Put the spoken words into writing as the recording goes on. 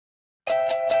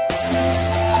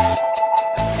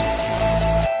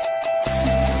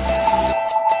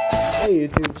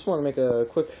just want to make a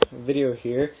quick video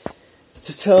here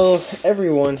to tell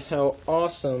everyone how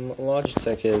awesome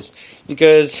Logitech is.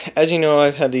 Because, as you know,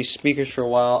 I've had these speakers for a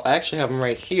while. I actually have them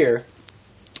right here.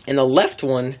 And the left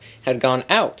one had gone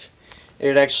out. It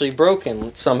had actually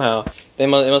broken somehow. It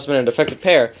must have been a defective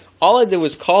pair. All I did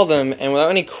was call them, and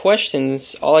without any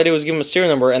questions, all I did was give them a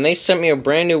serial number, and they sent me a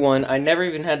brand new one. I never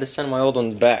even had to send my old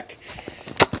ones back.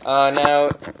 Now,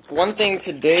 one thing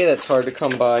today that's hard to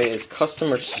come by is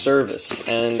customer service,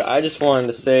 and I just wanted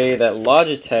to say that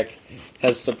Logitech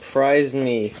has surprised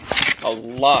me a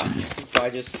lot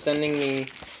by just sending me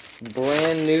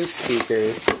brand new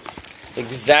speakers,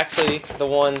 exactly the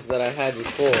ones that I had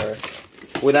before,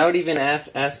 without even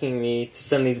asking me to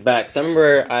send these back. Because I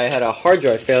remember I had a hard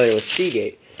drive failure with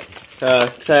Seagate.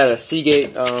 Because I had a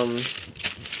Seagate,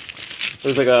 it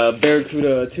was like a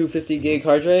Barracuda 250 gig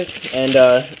hard drive, and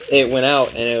it went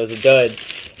out, and it was a dud.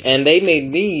 And they made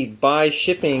me buy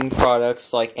shipping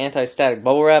products like anti-static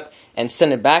bubble wrap and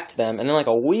send it back to them. And then like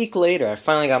a week later, I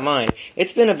finally got mine.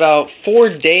 It's been about 4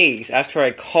 days after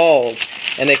I called,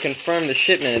 and they confirmed the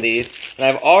shipment of these, and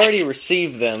I've already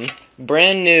received them,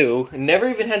 brand new, never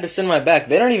even had to send mine back.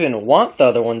 They don't even want the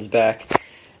other ones back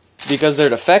because they're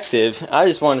defective. I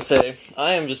just want to say,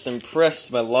 I am just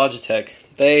impressed by Logitech.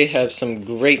 They have some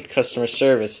great customer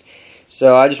service.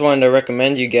 So I just wanted to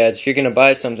recommend you guys, if you're going to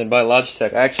buy something, buy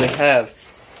Logitech. I actually have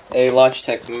a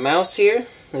Logitech mouse here,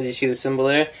 as you see the symbol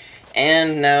there,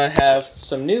 and now I have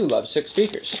some new Logitech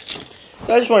speakers.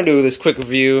 So I just want to do this quick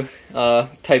review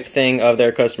type thing of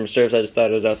their customer service. I just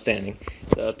thought it was outstanding.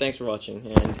 So thanks for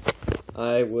watching, and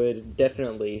I would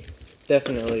definitely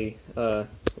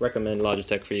recommend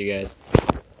Logitech for you guys.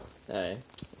 Alright,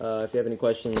 if you have any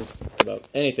questions about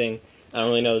anything, I don't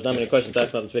really know, there's not many questions asked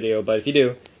about this video, but if you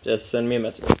do, just send me a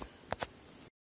message.